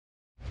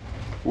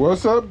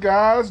What's up,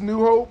 guys? New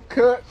Hope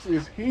Cuts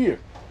is here.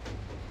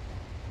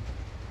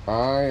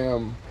 I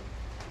am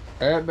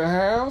at the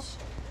house.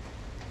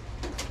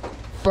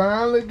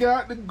 Finally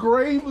got the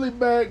Gravely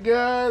back,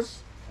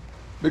 guys.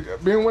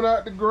 Been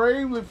without the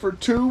Gravely for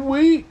 2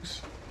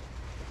 weeks.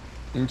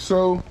 And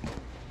so,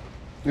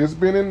 it's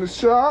been in the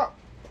shop.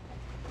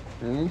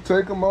 And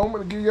take a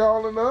moment to give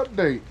y'all an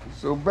update.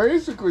 So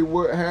basically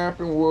what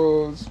happened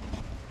was,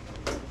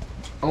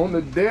 on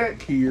the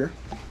deck here,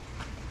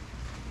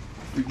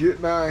 if you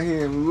get down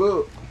here and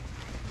look,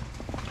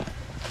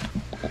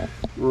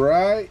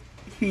 right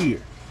here,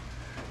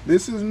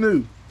 this is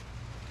new.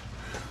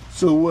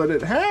 So what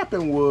had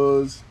happened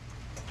was,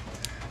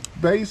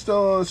 based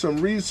on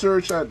some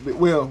research,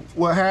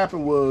 what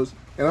happened was,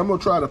 and I'm gonna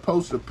try to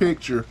post a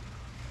picture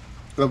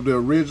of the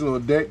original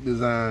deck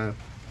design,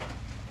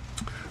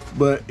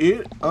 but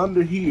it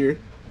under here,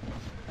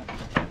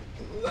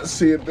 let's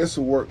see if this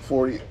will work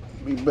for you,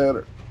 be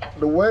better.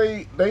 The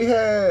way they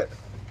had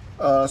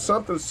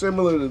something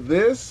similar to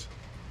this,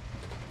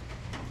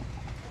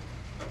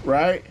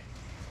 right,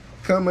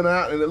 coming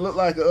out, and it looked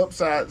like an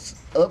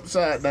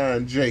upside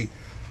down J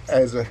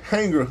as a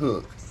hanger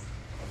hook,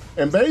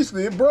 and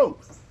basically it broke.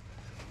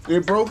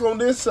 It broke on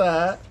this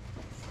side,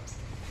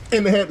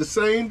 and they had the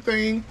same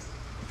thing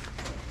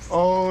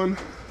on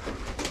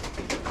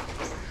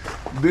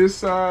this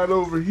side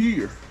over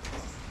here,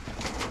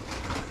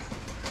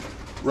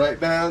 right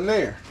down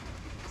there.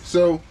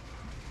 So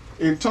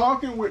in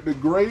talking with the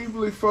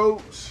Gravely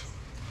folks,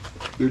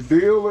 the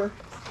dealer,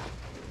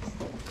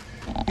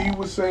 he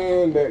was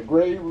saying that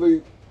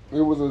Gravely,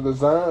 it was a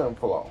design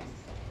flaw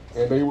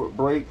and they would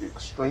break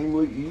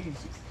extremely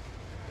easy.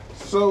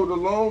 So the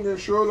long and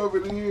short of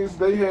it is,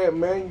 they had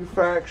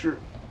manufactured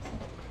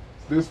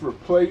this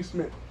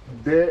replacement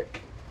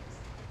deck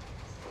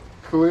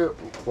clip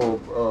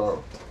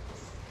or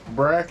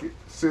bracket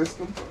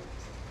system,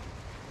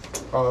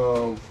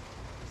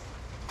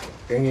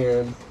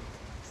 and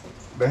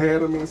they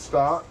had them in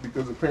stock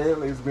because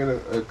apparently it's been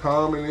a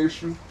common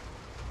issue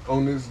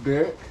on this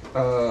deck,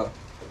 and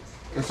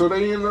so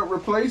they ended up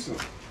replacing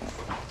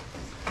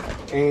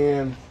it.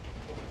 And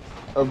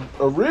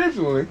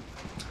originally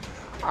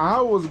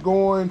I was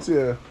going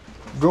to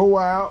go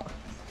out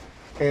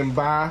and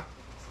buy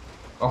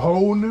a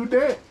whole new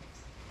deck.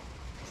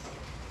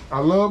 I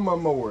love my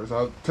mowers.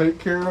 I take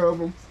care of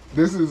them.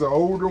 This is an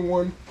older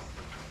one.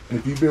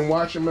 If you've been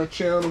watching my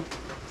channel,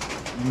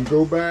 you can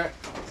go back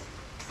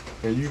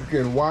and you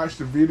can watch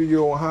the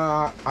video on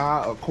how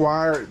I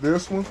acquired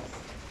this one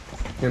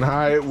and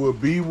how it will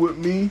be with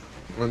me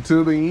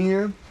until the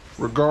end,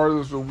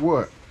 regardless of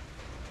what.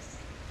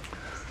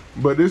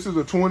 But this is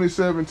a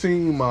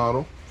 2017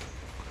 model.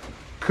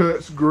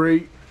 Cuts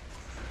great.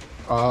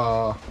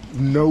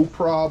 No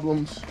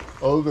problems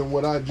other than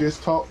what I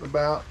just talked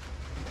about.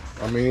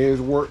 I mean, it's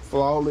worked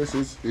flawless.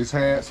 It's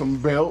had some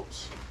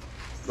belts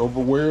over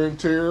wear and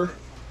tear,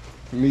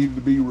 needed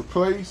to be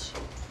replaced.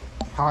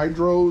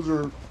 Hydros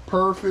are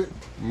perfect,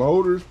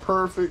 motor's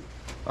perfect.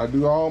 I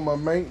do all my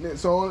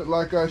maintenance on it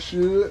like I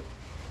should,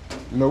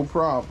 no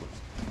problems.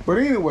 But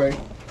anyway,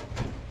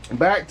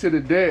 back to the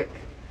deck.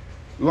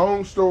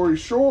 Long story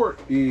short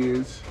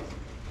is,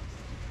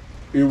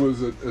 it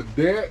was a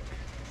deck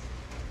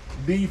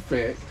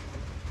defect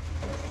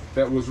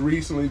that was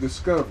recently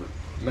discovered.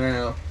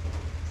 Now,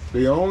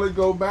 they only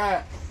go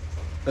back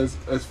as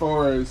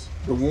far as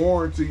the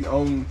warranty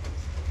on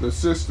the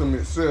system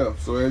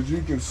itself. So as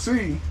you can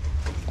see,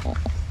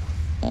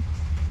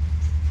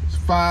 it's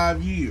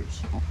 5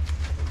 years.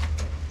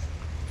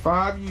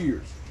 5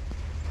 years.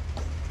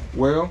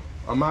 Well,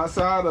 I'm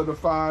outside of the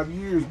 5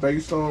 years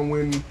based on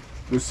when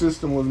the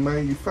system was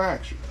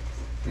manufactured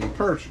and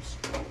purchased,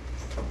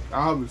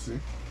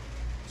 obviously.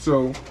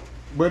 So,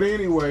 but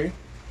anyway,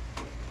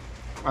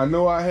 I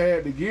know I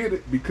had to get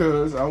it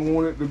because I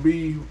want it to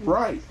be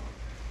right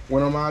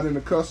when I'm out in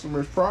the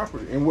customer's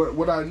property. And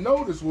what I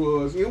noticed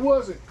was, it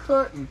wasn't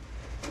cutting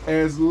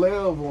as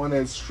level and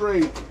as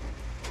straight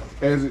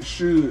as it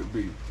should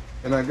be.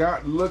 And I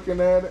got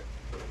looking at it.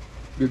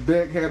 The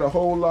deck had a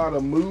whole lot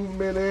of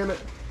movement in it.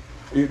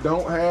 It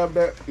don't have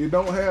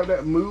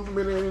that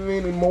movement in it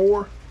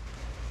anymore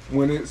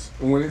when it's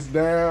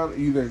down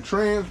either in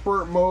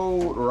transport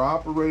mode or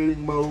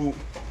operating mode.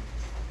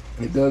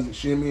 It doesn't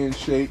shimmy and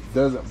shake,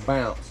 doesn't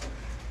bounce.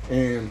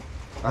 And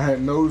I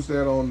had noticed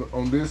that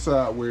on this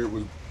side where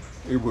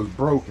it was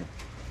broken.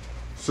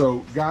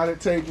 So got it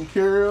taken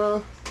care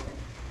of.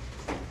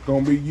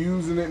 Gonna be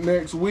using it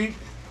next week.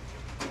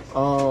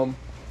 But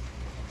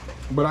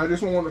I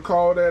just wanted to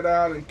call that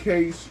out in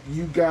case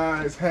you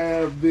guys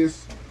have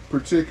this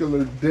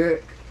particular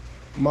deck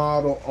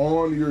model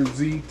on your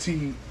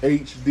Zthd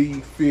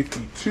HD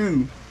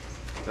 52.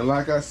 And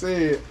like I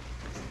said,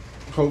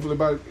 hopefully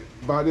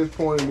by this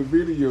point in the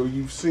video,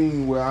 you've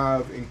seen where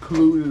I've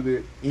included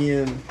it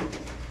in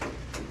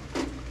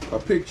a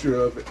picture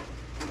of it,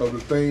 of the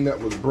thing that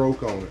was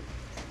broke on it.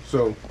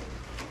 So,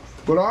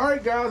 but all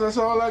right, guys, that's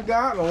all I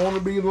got. I don't want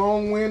to be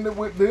long-winded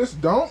with this.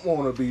 Don't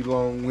want to be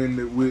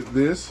long-winded with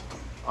this.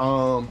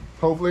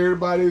 Hopefully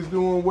everybody is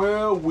doing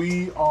well.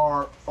 We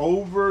are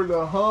over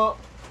the hump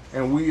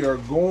and we are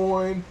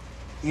going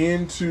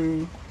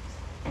into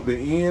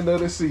the end of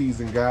the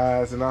season,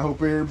 guys. And I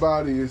hope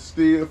everybody is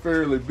still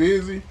fairly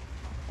busy.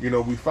 You know,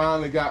 we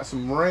finally got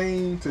some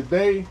rain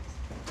today.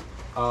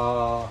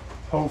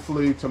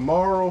 Hopefully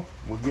tomorrow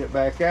we'll get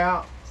back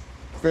out,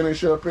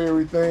 finish up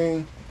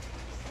everything,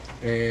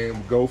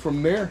 and go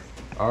from there.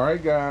 All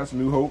right, guys,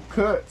 New Hope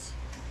Cuts.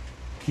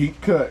 Keep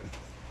cutting.